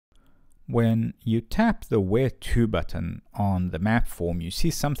When you tap the VIII button on the map form, you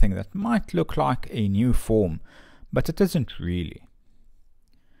see something that might look like a new form, but it isn't really.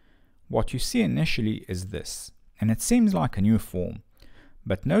 What you see initially is this, and it seems like a new form,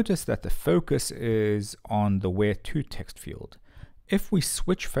 but notice that the focus is on the VIII text field. If we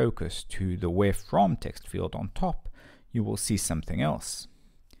switch focus to the VIII text field on top, you will see something else.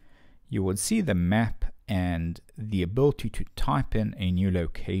 You would see the map and the ability to type in a new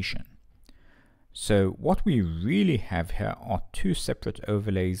location. So what we really have here are two separate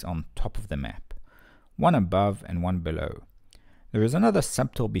overlays on top of the map, one above and one below. There is another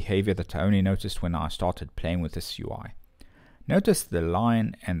subtle behavior that I only noticed when I started playing with this UI. Notice the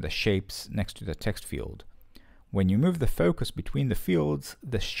line and the shapes next to the text field. When you move the focus between the fields,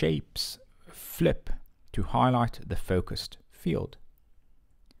 the shapes flip to highlight the focused field.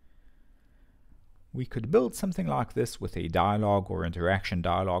 We could build something like this with a dialog or interaction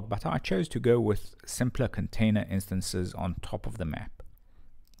dialog, but I chose to go with simpler container instances on top of the map.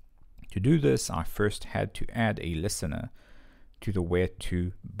 To do this, I first had to add a listener to the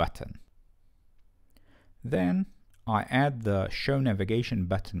VIII button. Then I add the show navigation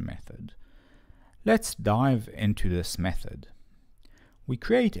button method. Let's dive into this method. We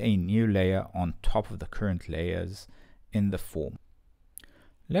create a new layer on top of the current layers in the form.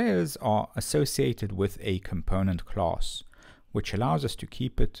 Layers are associated with a component class, which allows us to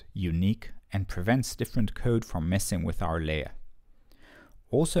keep it unique and prevents different code from messing with our layer.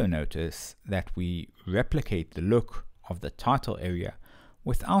 Also notice that we replicate the look of the title area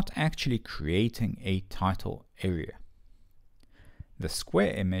without actually creating a title area. The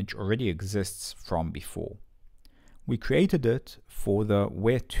square image already exists from before. We created it for the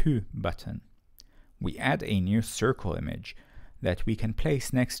VIII button. We add a new circle image that we can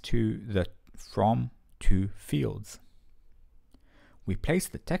place next to the from to fields. We place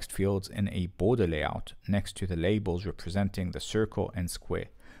the text fields in a border layout next to the labels representing the circle and square.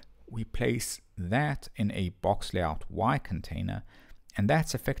 We place that in a box layout Y container, and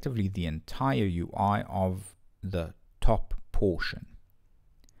that's effectively the entire UI of the top portion.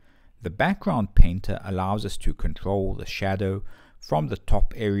 The background painter allows us to control the shadow from the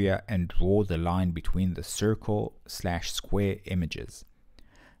top area and draw the line between the circle/square images.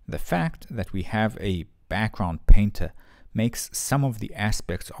 The fact that we have a background painter makes some of the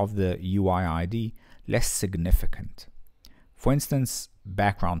aspects of the UI ID less significant. For instance,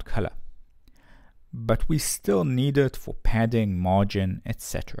 background color. But we still need it for padding, margin,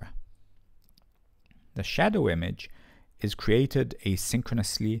 etc. The shadow image is created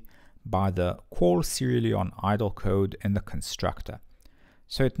asynchronously by the call serially on idle code in the constructor,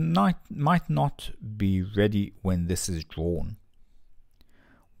 so it might not be ready when this is drawn.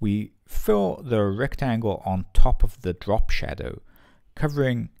 We fill the rectangle on top of the drop shadow,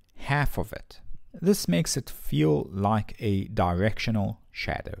 covering half of it. This makes it feel like a directional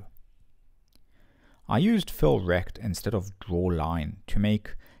shadow. I used fill rect instead of draw line to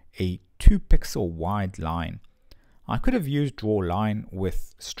make a 2 pixel wide line. I could have used draw line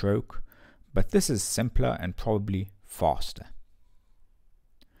with stroke, but this is simpler and probably faster.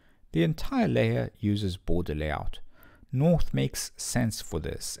 The entire layer uses border layout. North makes sense for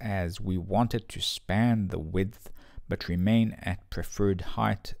this, as we want it to span the width but remain at preferred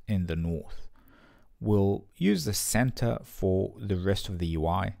height in the north. We'll use the center for the rest of the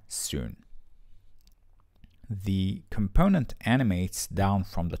UI soon. The component animates down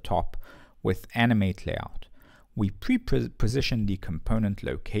from the top with animate layout. We pre-position the component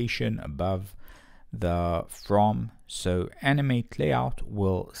location above the from, so animate layout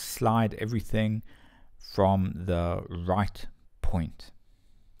will slide everything from the right point.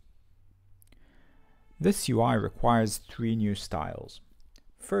 This UI requires 3 new styles.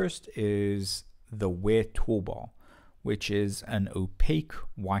 First is the Where toolbar, which is an opaque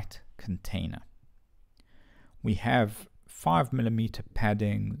white container. We have 5mm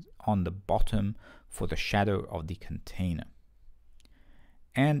padding on the bottom for the shadow of the container.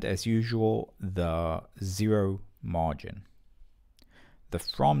 And as usual, the 0 margin. The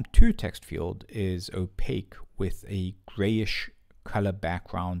from to text field is opaque with a grayish color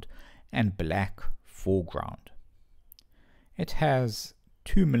background and black foreground. It has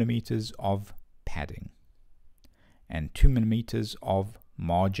 2mm of padding and 2mm of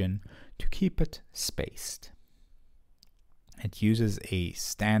margin to keep it spaced. It uses a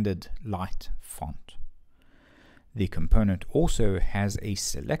standard light font. The component also has a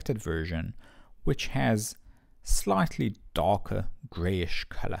selected version which has slightly darker grayish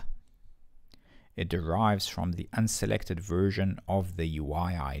color. It derives from the unselected version of the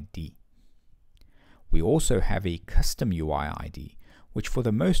UI ID. We also have a custom UI ID which for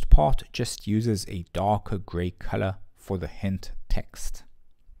the most part just uses a darker grey color for the hint text.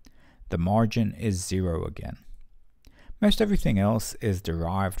 The margin is 0 again. Most everything else is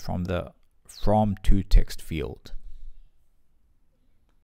derived from the From To text field.